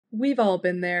We've all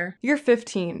been there. You're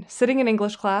 15, sitting in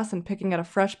English class and picking at a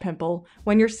fresh pimple,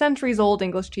 when your centuries-old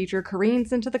English teacher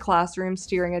careens into the classroom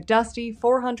steering a dusty,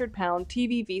 400-pound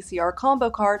TV VCR combo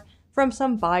card from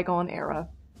some bygone era.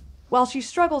 While she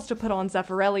struggles to put on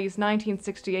Zeffirelli's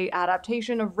 1968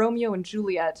 adaptation of Romeo and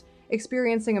Juliet,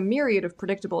 experiencing a myriad of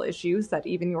predictable issues that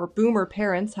even your boomer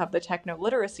parents have the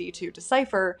techno-literacy to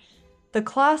decipher, the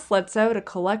class lets out a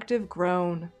collective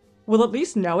groan. "Well, at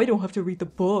least now I don't have to read the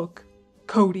book,"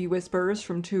 Cody whispers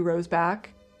from 2 rows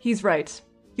back. He's right.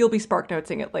 You'll be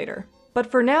sparknotesing it later. But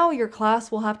for now, your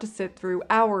class will have to sit through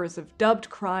hours of dubbed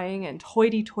crying and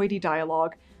hoity-toity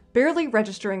dialogue, barely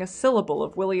registering a syllable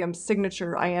of William's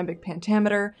signature iambic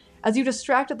pentameter, as you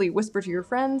distractedly whisper to your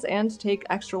friends and take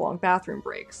extra-long bathroom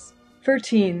breaks. For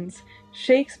teens,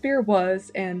 Shakespeare was,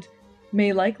 and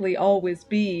may likely always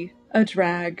be, a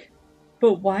drag.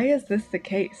 But why is this the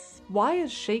case? Why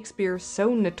is Shakespeare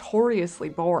so notoriously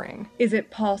boring? Is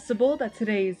it possible that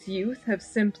today's youth have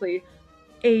simply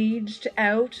aged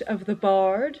out of the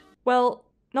bard? Well,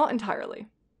 not entirely.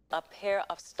 A pair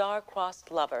of star-crossed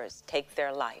lovers take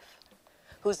their life,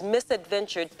 whose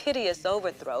misadventured piteous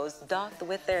overthrows doth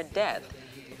with their death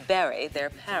bury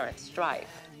their parents'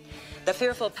 strife. The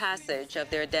fearful passage of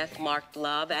their death-marked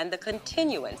love and the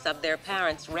continuance of their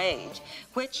parents' rage,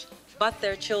 which but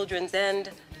their children's end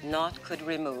naught could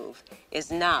remove, is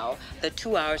now the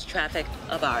 2 hours traffic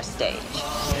of our stage.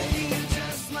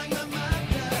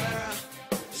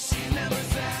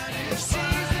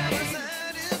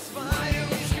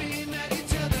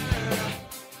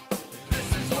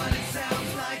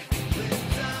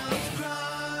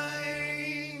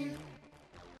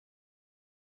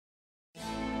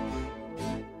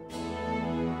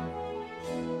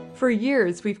 For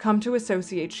years, we've come to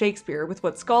associate Shakespeare with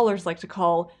what scholars like to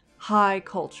call high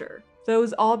culture,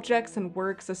 those objects and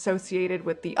works associated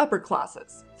with the upper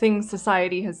classes, things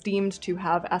society has deemed to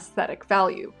have aesthetic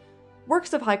value.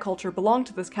 Works of high culture belong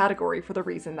to this category for the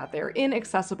reason that they're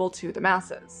inaccessible to the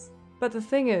masses. But the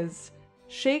thing is,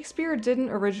 Shakespeare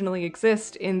didn't originally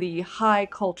exist in the high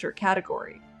culture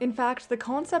category. In fact, the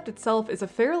concept itself is a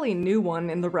fairly new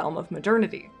one in the realm of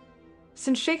modernity.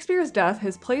 Since Shakespeare's death,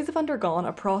 his plays have undergone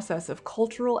a process of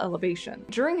cultural elevation.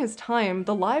 During his time,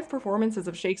 the live performances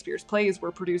of Shakespeare's plays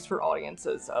were produced for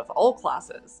audiences of all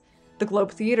classes. The Globe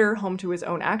Theatre, home to his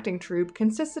own acting troupe,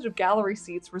 consisted of gallery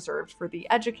seats reserved for the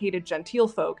educated genteel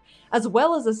folk, as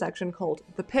well as a section called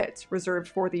the Pit, reserved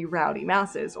for the rowdy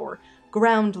masses, or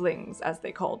groundlings as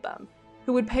they called them,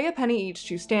 who would pay a penny each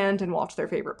to stand and watch their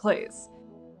favorite plays.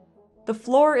 The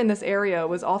floor in this area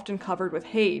was often covered with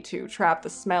hay to trap the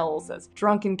smells, as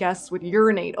drunken guests would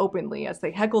urinate openly as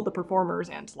they heckled the performers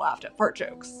and laughed at fart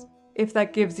jokes. If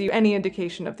that gives you any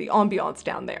indication of the ambiance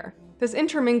down there. This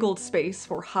intermingled space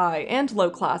for high and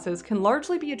low classes can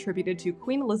largely be attributed to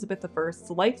Queen Elizabeth I's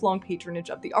lifelong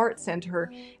patronage of the arts and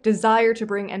her desire to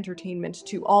bring entertainment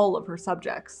to all of her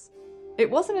subjects. It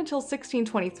wasn't until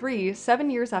 1623, 7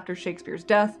 years after Shakespeare's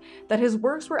death, that his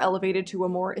works were elevated to a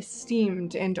more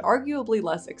esteemed and arguably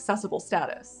less accessible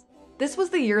status. This was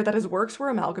the year that his works were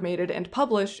amalgamated and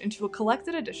published into a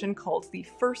collected edition called the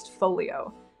First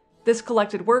Folio. This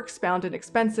collected works, bound in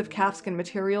expensive calfskin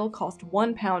material, cost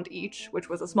 £1 each, which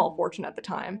was a small fortune at the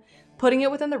time, putting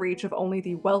it within the reach of only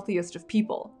the wealthiest of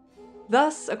people.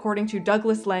 Thus, according to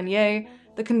Douglas Lanier,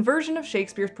 the conversion of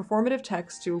Shakespeare's performative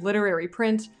text to literary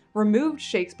print removed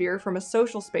Shakespeare from a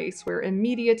social space where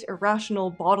immediate, irrational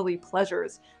bodily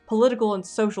pleasures, political and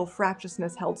social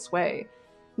fractiousness held sway.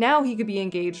 Now he could be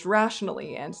engaged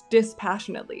rationally and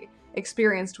dispassionately,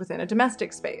 experienced within a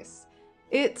domestic space.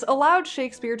 It allowed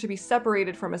Shakespeare to be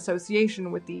separated from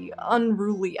association with the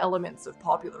unruly elements of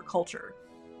popular culture.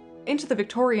 Into the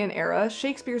Victorian era,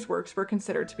 Shakespeare's works were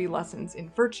considered to be lessons in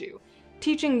virtue,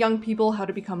 teaching young people how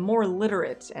to become more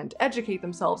literate and educate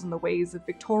themselves in the ways of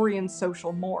Victorian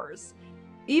social mores.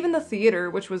 Even the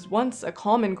theatre, which was once a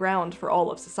common ground for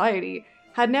all of society,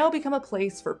 had now become a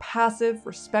place for passive,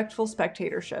 respectful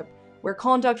spectatorship, where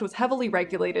conduct was heavily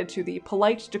regulated to the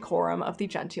polite decorum of the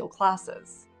genteel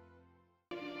classes.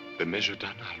 The measure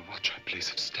done, I'll watch her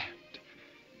place of stand,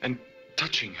 and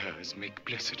touching hers make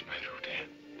blessed my rude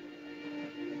hand.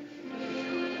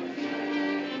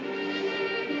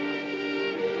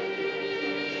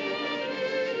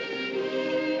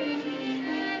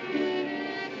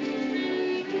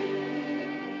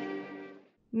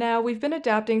 Now, we've been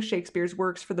adapting Shakespeare's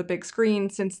works for the big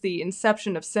screen since the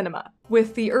inception of cinema,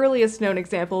 with the earliest known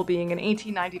example being an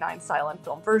 1899 silent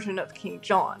film version of King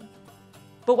John.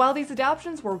 But while these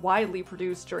adaptations were widely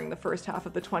produced during the first half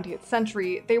of the 20th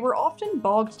century, they were often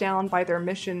bogged down by their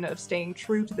mission of staying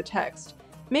true to the text,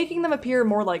 making them appear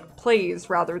more like plays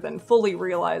rather than fully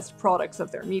realized products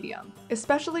of their medium.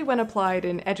 Especially when applied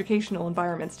in educational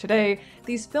environments today,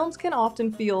 these films can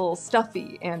often feel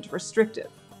stuffy and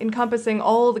restrictive, encompassing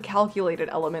all the calculated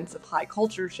elements of high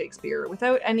culture Shakespeare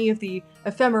without any of the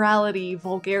ephemerality,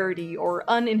 vulgarity, or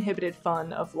uninhibited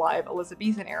fun of live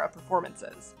Elizabethan-era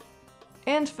performances.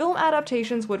 And film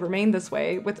adaptations would remain this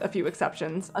way, with a few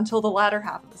exceptions, until the latter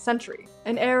half of the century,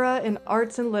 an era in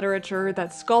arts and literature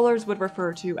that scholars would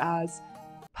refer to as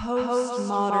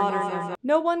postmodernism.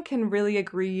 No one can really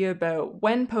agree about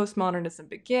when postmodernism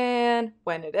began,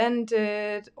 when it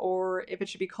ended, or if it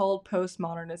should be called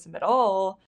postmodernism at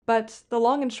all, but the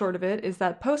long and short of it is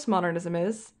that postmodernism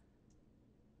is...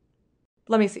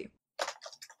 Let me see.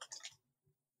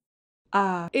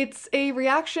 It's a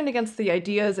reaction against the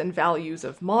ideas and values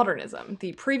of modernism,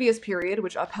 the previous period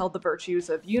which upheld the virtues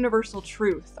of universal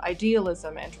truth,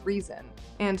 idealism, and reason.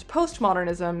 And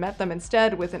postmodernism met them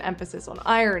instead with an emphasis on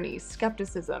irony,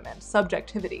 skepticism, and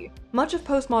subjectivity. Much of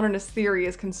postmodernist theory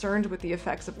is concerned with the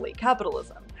effects of late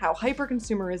capitalism, how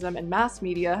hyperconsumerism and mass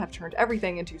media have turned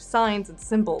everything into signs and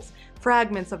symbols,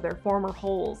 fragments of their former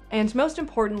wholes, and most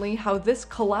importantly, how this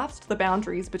collapsed the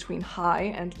boundaries between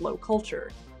high and low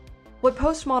culture. What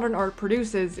postmodern art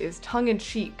produces is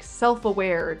tongue-in-cheek,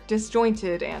 self-aware,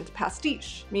 disjointed, and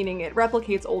pastiche, meaning it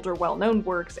replicates older well-known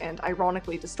works and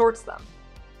ironically distorts them.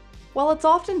 While it's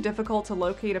often difficult to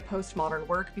locate a postmodern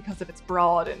work because of its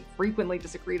broad and frequently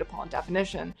disagreed upon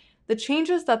definition, the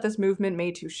changes that this movement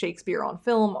made to Shakespeare on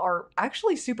film are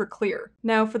actually super clear.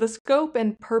 Now, for the scope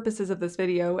and purposes of this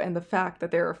video and the fact that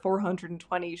there are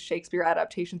 420 Shakespeare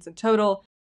adaptations in total,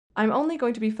 I'm only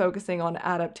going to be focusing on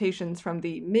adaptations from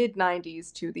the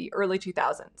mid-90s to the early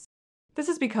 2000s. This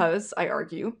is because, I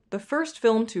argue, the first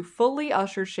film to fully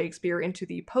usher Shakespeare into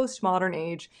the postmodern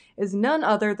age is none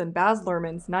other than Baz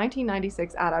Luhrmann's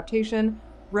 1996 adaptation,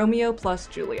 Romeo plus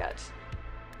Juliet.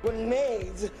 When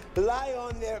maids lie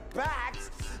on their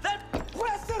backs, that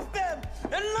presses them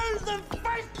and learns them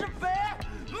face to bear,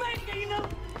 making them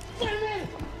women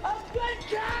of good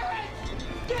courage.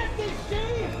 Get this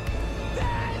she?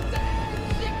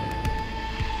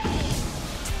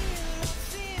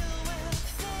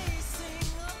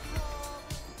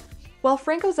 While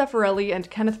Franco Zeffirelli and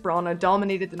Kenneth Branagh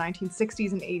dominated the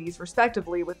 1960s and 80s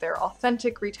respectively with their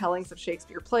authentic retellings of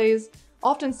Shakespeare plays,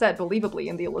 often set believably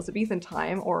in the Elizabethan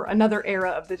time or another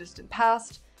era of the distant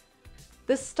past,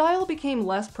 this style became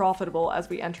less profitable as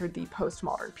we entered the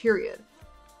postmodern period.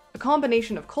 A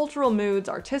combination of cultural moods,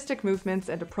 artistic movements,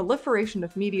 and a proliferation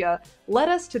of media led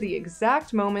us to the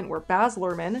exact moment where Baz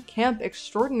Luhrmann, camp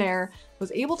extraordinaire,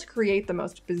 was able to create the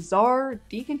most bizarre,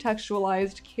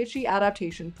 decontextualized, kitschy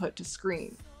adaptation put to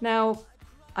screen. Now,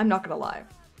 I'm not gonna lie.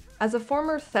 As a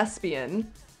former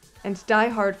thespian and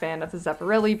die-hard fan of the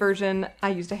Zeffirelli version,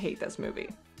 I used to hate this movie.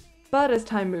 But as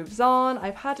time moves on,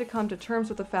 I've had to come to terms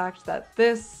with the fact that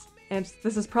this, and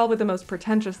this is probably the most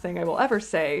pretentious thing I will ever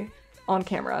say, on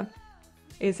camera,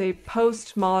 is a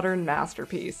postmodern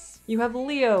masterpiece. You have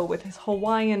Leo with his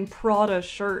Hawaiian Prada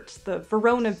shirt, the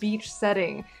Verona Beach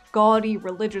setting, gaudy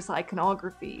religious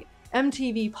iconography,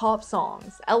 MTV pop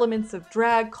songs, elements of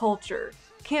drag culture,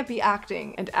 campy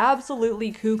acting, and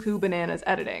absolutely cuckoo bananas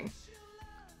editing.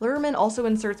 Luhrmann also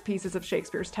inserts pieces of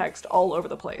Shakespeare's text all over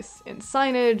the place, in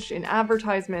signage, in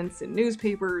advertisements, in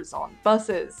newspapers, on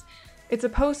buses. It's a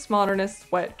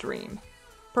postmodernist's wet dream.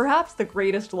 Perhaps the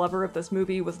greatest lover of this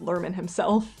movie was Luhrmann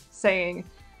himself, saying,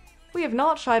 "We have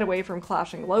not shied away from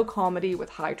clashing low comedy with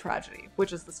high tragedy,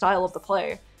 which is the style of the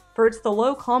play, for it's the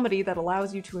low comedy that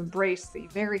allows you to embrace the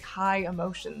very high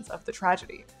emotions of the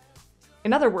tragedy."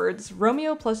 In other words,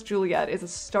 Romeo plus Juliet is a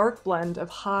stark blend of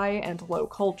high and low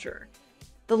culture.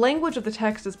 The language of the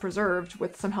text is preserved,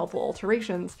 with some helpful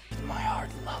alterations. My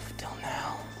heart loved till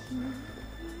now,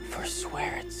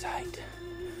 forswear its sight.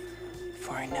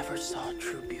 For I never saw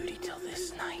true beauty till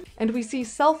this night. And we see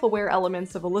self-aware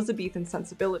elements of Elizabethan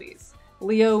sensibilities.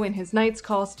 Leo in his knight's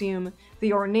costume,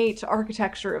 the ornate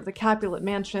architecture of the Capulet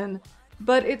mansion,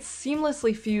 but it's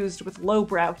seamlessly fused with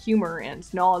lowbrow humor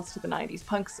and nods to the 90s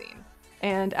punk scene.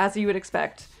 And as you would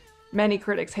expect, many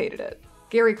critics hated it.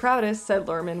 Gary Crowdis said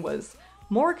Luhrmann was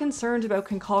more concerned about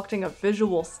concocting a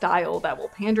visual style that will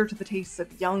pander to the tastes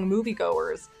of young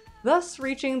moviegoers, thus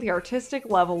reaching the artistic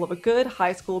level of a good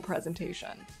high school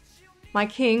presentation. My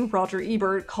king, Roger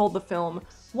Ebert, called the film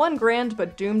one grand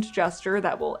but doomed gesture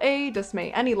that will A,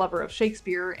 dismay any lover of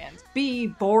Shakespeare, and B,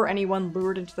 bore anyone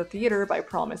lured into the theater by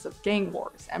promise of gang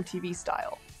wars, MTV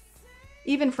style.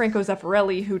 Even Franco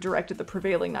Zeffirelli, who directed the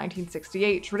prevailing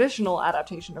 1968 traditional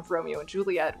adaptation of Romeo and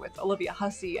Juliet with Olivia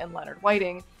Hussey and Leonard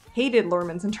Whiting, hated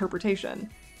Luhrmann's interpretation.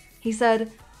 He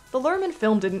said, The Lerman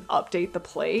film didn't update the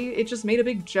play, it just made a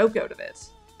big joke out of it.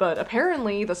 But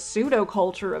apparently, the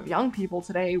pseudo-culture of young people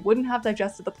today wouldn't have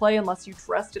digested the play unless you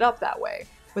dressed it up that way,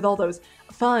 with all those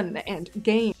fun and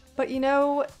games. But you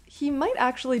know, he might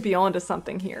actually be onto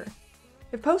something here.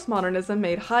 If postmodernism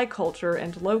made high culture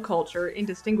and low culture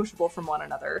indistinguishable from one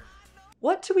another,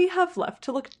 what do we have left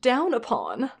to look down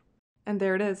upon? And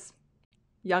there it is.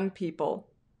 Young people.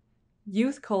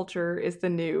 Youth culture is the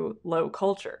new low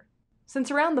culture. Since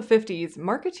around the 50s,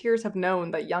 marketeers have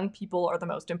known that young people are the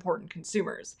most important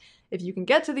consumers. If you can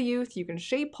get to the youth, you can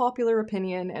shape popular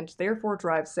opinion and therefore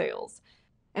drive sales.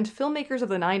 And filmmakers of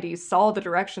the 90s saw the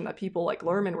direction that people like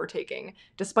Lerman were taking,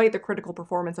 despite the critical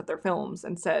performance of their films,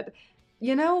 and said,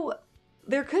 you know,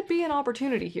 there could be an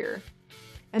opportunity here.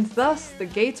 And thus, the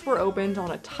gates were opened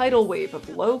on a tidal wave of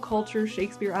low-culture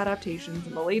Shakespeare adaptations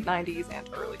in the late 90s and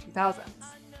early 2000s.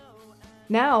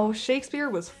 Now, Shakespeare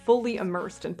was fully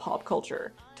immersed in pop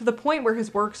culture, to the point where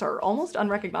his works are almost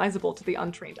unrecognizable to the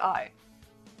untrained eye.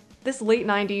 This late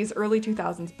 90s, early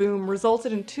 2000s boom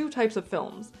resulted in two types of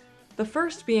films, the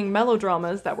first being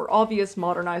melodramas that were obvious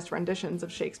modernized renditions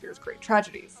of Shakespeare's great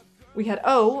tragedies. We had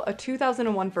O, a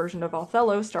 2001 version of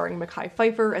Othello starring Mekhi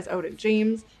Phifer as Odin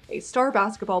James, a star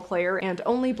basketball player and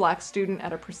only black student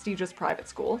at a prestigious private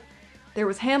school. There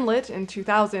was Hamlet in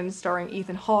 2000 starring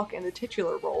Ethan Hawke in the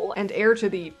titular role and heir to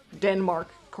the Denmark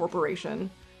Corporation.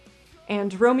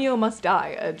 And Romeo Must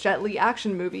Die, a Jet Li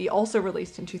action movie also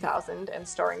released in 2000 and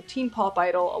starring teen pop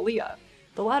idol Aaliyah,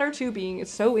 the latter two being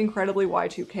so incredibly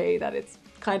Y2K that it's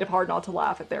kind of hard not to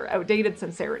laugh at their outdated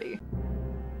sincerity.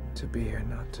 To be or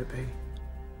not to be,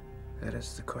 that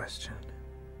is the question.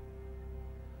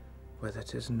 Whether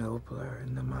 'tis nobler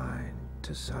in the mind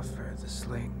to suffer the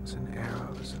slings and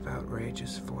arrows of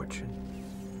outrageous fortune,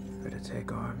 or to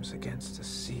take arms against a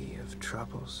sea of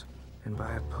troubles, and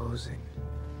by opposing,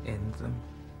 end them,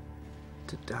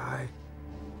 to die,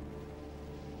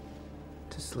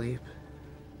 to sleep,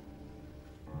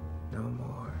 no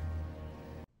more.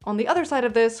 On the other side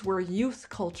of this were youth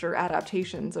culture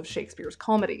adaptations of Shakespeare's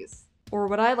comedies, or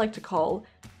what I like to call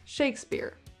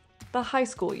Shakespeare, the high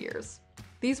school years.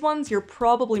 These ones you're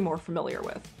probably more familiar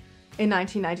with. In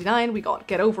 1999, we got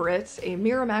Get Over It, a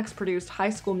Miramax-produced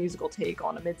high school musical take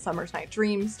on A Midsummer's Night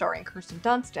Dream starring Kirsten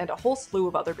Dunst and a whole slew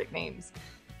of other big names.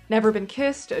 Never Been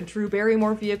Kissed, a Drew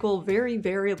Barrymore vehicle very,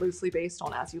 very loosely based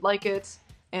on As You Like It,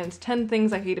 and 10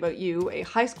 Things I Hate About You, a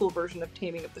high school version of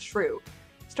Taming of the Shrew,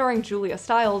 starring Julia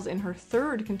Stiles in her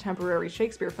third contemporary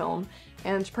Shakespeare film,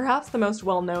 and perhaps the most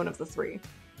well-known of the three.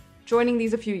 Joining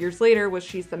these a few years later was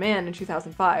She's the Man in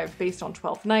 2005, based on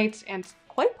Twelfth Night, and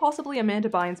quite possibly Amanda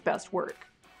Bynes' best work.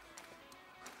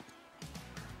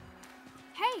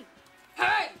 Hey!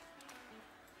 Hey!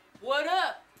 What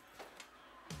up?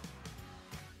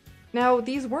 Now,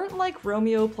 these weren't like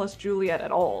Romeo plus Juliet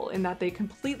at all, in that they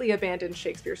completely abandoned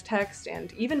Shakespeare's text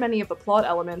and even many of the plot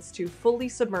elements to fully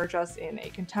submerge us in a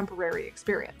contemporary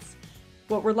experience.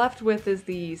 What we're left with is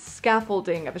the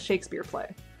scaffolding of a Shakespeare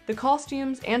play. The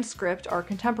costumes and script are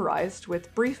contemporized,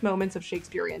 with brief moments of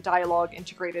Shakespearean dialogue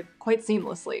integrated quite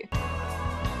seamlessly.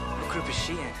 What group is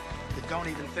she in? You don't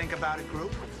even think about a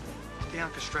group?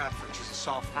 Bianca Stratford, she's a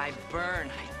sophomore. I burn,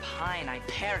 I pine, I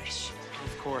perish.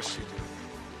 Of course you do.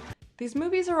 These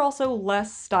movies are also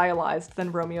less stylized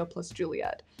than Romeo plus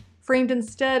Juliet, framed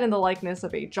instead in the likeness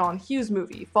of a John Hughes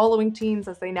movie, following teens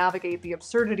as they navigate the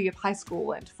absurdity of high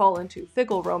school and fall into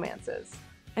fickle romances.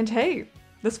 And hey,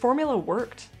 this formula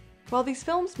worked. While these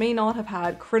films may not have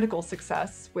had critical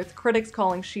success, with critics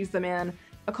calling She's the Man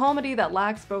a comedy that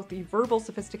lacks both the verbal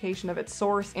sophistication of its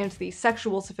source and the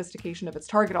sexual sophistication of its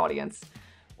target audience,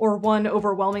 or one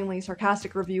overwhelmingly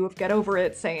sarcastic review of Get Over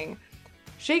It saying,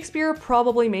 Shakespeare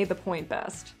probably made the point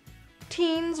best.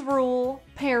 Teens rule,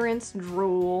 parents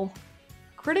drool.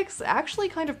 Critics actually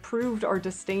kind of proved our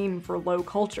disdain for low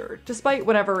culture, despite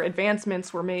whatever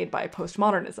advancements were made by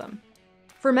postmodernism.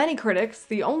 For many critics,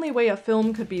 the only way a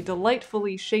film could be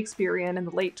delightfully Shakespearean in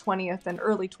the late 20th and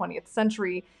early 20th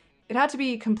century, it had to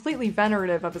be completely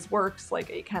venerative of his works,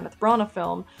 like a Kenneth Branagh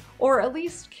film, or at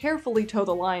least carefully toe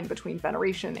the line between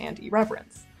veneration and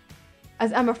irreverence.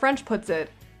 As Emma French puts it,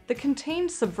 the contained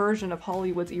subversion of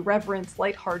Hollywood's irreverent,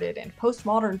 lighthearted, and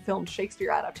postmodern filmed Shakespeare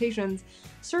adaptations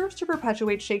serves to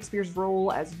perpetuate Shakespeare's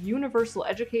role as universal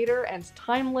educator and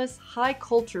timeless high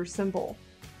culture symbol.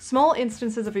 Small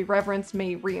instances of irreverence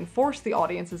may reinforce the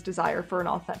audience's desire for an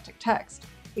authentic text,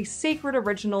 a sacred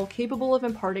original capable of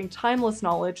imparting timeless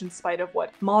knowledge in spite of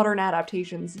what modern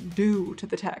adaptations do to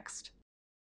the text.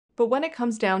 But when it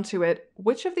comes down to it,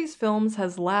 which of these films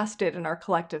has lasted in our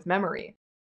collective memory?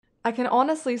 I can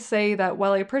honestly say that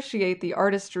while I appreciate the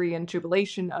artistry and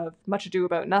jubilation of Much Ado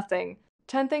About Nothing,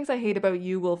 10 Things I Hate About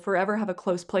You will forever have a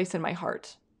close place in my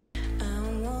heart.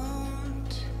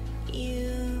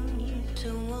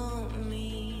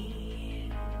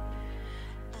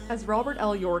 As Robert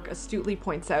L. York astutely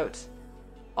points out,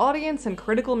 audience and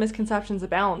critical misconceptions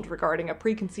abound regarding a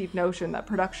preconceived notion that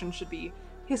production should be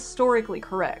historically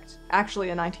correct,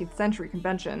 actually a 19th century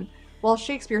convention, while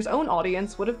Shakespeare's own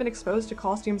audience would have been exposed to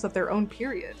costumes of their own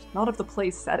period, not of the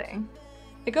play's setting.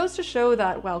 It goes to show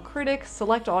that while critics,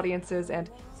 select audiences, and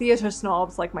theatre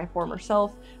snobs like my former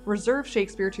self reserve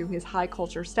Shakespeare to his high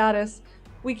culture status,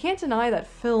 we can't deny that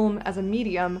film as a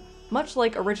medium, much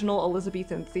like original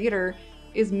Elizabethan theatre,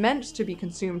 is meant to be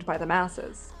consumed by the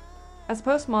masses. As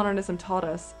postmodernism taught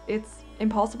us, it's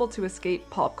impossible to escape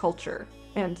pop culture,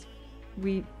 and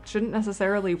we shouldn't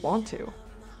necessarily want to.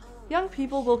 Young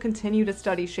people will continue to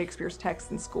study Shakespeare's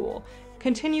texts in school,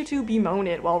 continue to bemoan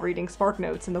it while reading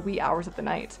SparkNotes in the wee hours of the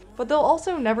night, but they'll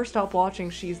also never stop watching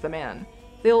She's the Man.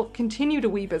 They'll continue to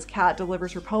weep as Kat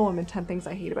delivers her poem in 10 Things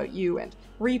I Hate About You and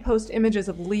repost images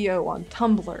of Leo on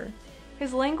Tumblr.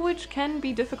 His language can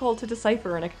be difficult to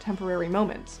decipher in a contemporary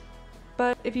moment.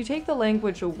 But if you take the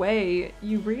language away,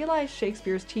 you realize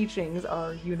Shakespeare's teachings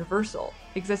are universal,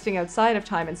 existing outside of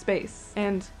time and space,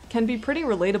 and can be pretty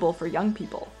relatable for young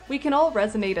people. We can all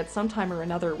resonate at some time or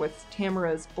another with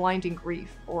Tamara's blinding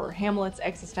grief or Hamlet's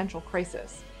existential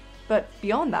crisis. But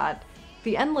beyond that,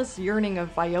 the endless yearning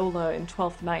of Viola in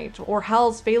Twelfth Night, or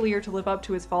Hal's failure to live up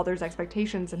to his father's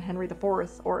expectations in Henry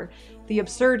IV, or the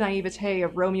absurd naivete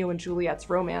of Romeo and Juliet's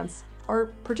romance, are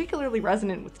particularly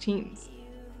resonant with teens.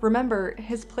 Remember,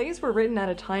 his plays were written at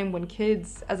a time when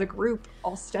kids, as a group,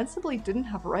 ostensibly didn't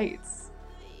have rights.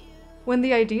 When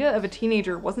the idea of a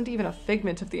teenager wasn't even a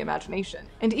figment of the imagination.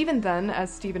 And even then,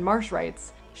 as Stephen Marche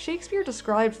writes, Shakespeare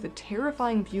described the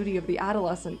terrifying beauty of the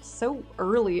adolescent so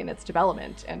early in its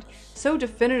development, and so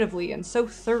definitively and so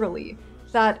thoroughly,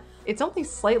 that it's only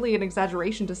slightly an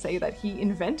exaggeration to say that he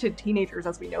invented teenagers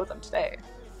as we know them today.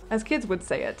 As kids would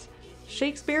say it,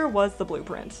 Shakespeare was the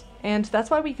blueprint, and that's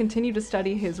why we continue to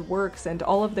study his works and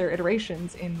all of their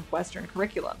iterations in Western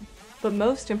curriculum. But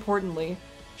most importantly,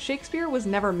 Shakespeare was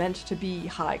never meant to be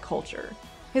high culture.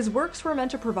 His works were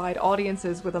meant to provide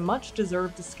audiences with a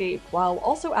much-deserved escape while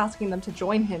also asking them to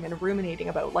join him in ruminating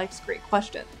about life's great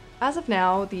question. As of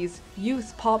now, these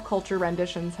youth pop culture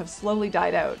renditions have slowly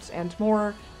died out, and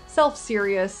more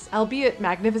self-serious, albeit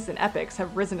magnificent epics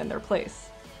have risen in their place.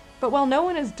 But while no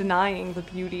one is denying the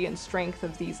beauty and strength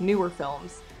of these newer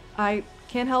films, I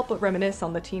can't help but reminisce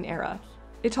on the teen era.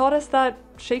 It taught us that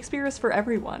Shakespeare is for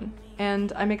everyone,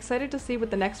 and I'm excited to see what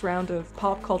the next round of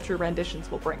pop culture renditions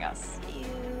will bring us.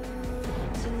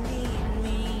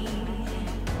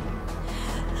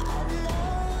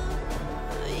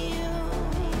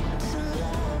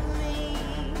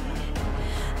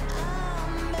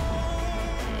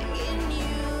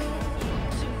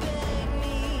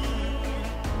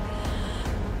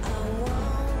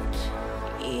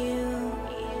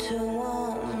 To